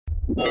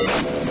All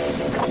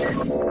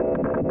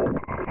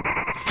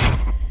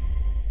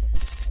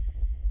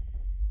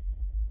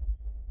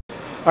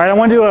right, I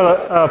want to do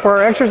for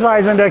our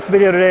exercise index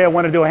video today, I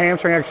want to do a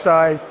hamstring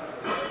exercise.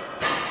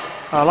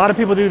 A lot of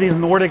people do these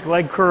Nordic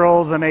leg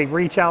curls and they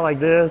reach out like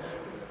this.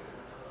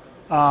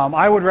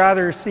 I would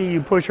rather see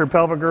you push your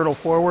pelvic girdle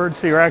forward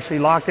so you're actually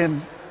locked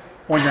in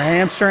on your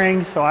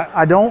hamstrings. So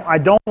I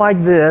don't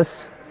like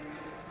this.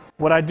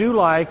 What I do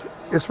like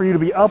is for you to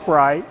be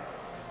upright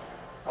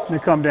and to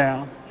come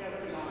down.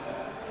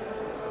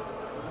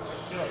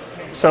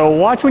 So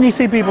watch when you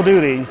see people do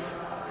these.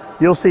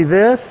 You'll see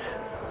this.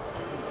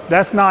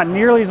 That's not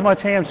nearly as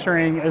much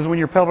hamstring as when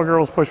your pelvic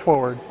girdle is pushed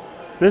forward.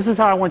 This is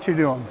how I want you to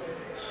do them.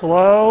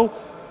 Slow,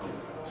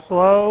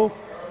 slow,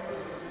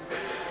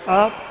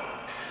 up,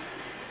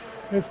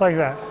 just like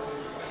that.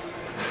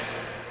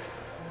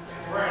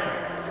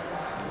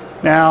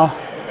 Now,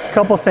 a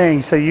couple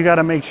things. So you got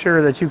to make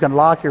sure that you can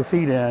lock your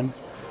feet in.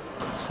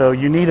 So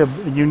you need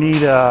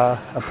a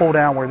pull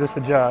down where this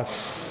adjusts.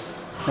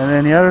 And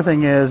then the other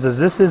thing is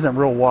this isn't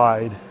real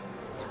wide.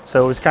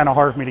 So it's kind of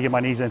hard for me to get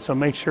my knees in. So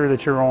make sure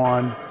that you're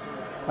on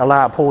a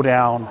lat pull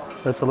down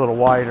that's a little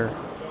wider.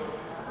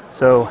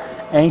 So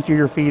anchor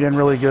your feet in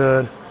really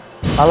good.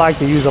 I like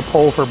to use a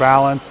pole for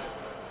balance.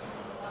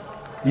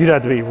 You'd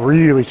have to be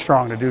really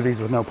strong to do these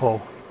with no pole.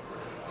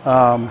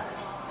 I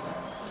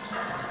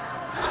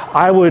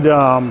would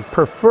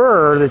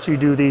prefer that you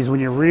do these when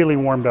you're really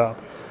warmed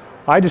up.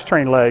 I just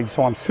train legs,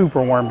 so I'm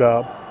super warmed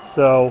up.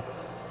 So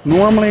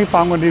normally if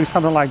I'm going to do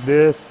something like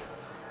this,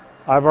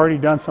 I've already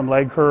done some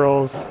leg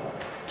curls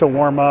to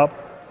warm up.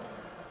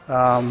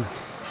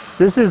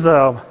 This is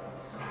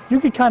you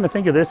could kind of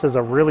think of this as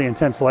a really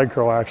intense leg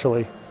curl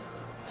actually.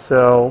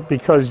 So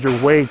because your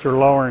weight, you're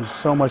lowering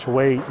so much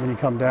weight when you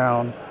come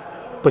down,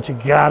 but you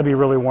gotta be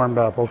really warmed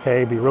up,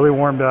 okay? Be really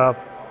warmed up.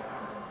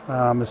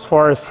 As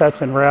far as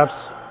sets and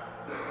reps,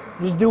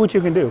 just do what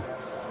you can do.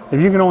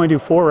 If you can only do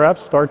 4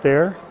 reps, start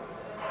there.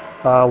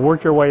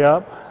 Work your way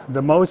up.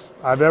 The most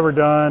I've ever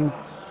done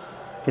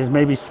is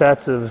maybe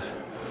sets of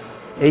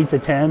 8 to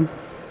 10.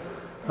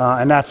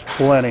 And that's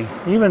plenty.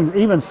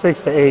 Even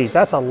 6 to 8,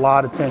 that's a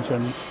lot of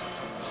tension.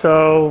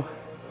 So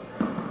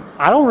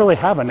I don't really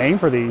have a name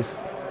for these.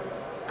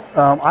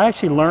 I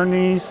actually learned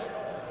these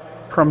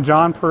from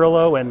John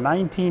Perillo in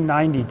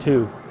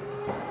 1992.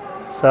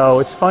 So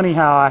it's funny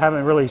how I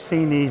haven't really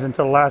seen these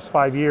until the last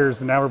 5 years,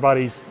 and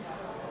everybody's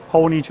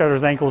holding each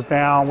other's ankles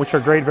down, which are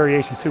great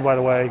variations too, by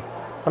the way.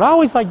 But I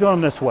always like doing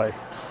them this way.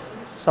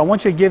 So I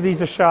want you to give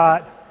these a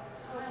shot.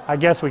 I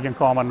guess we can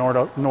call them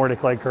a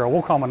Nordic leg curl.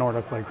 We'll call them a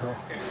Nordic leg curl.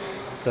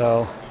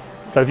 So,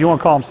 but if you want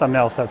to call them something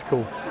else, that's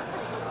cool.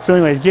 So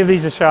anyways, give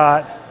these a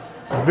shot.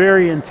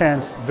 Very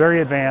intense,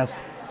 very advanced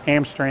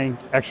hamstring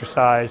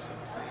exercise.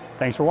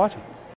 Thanks for watching.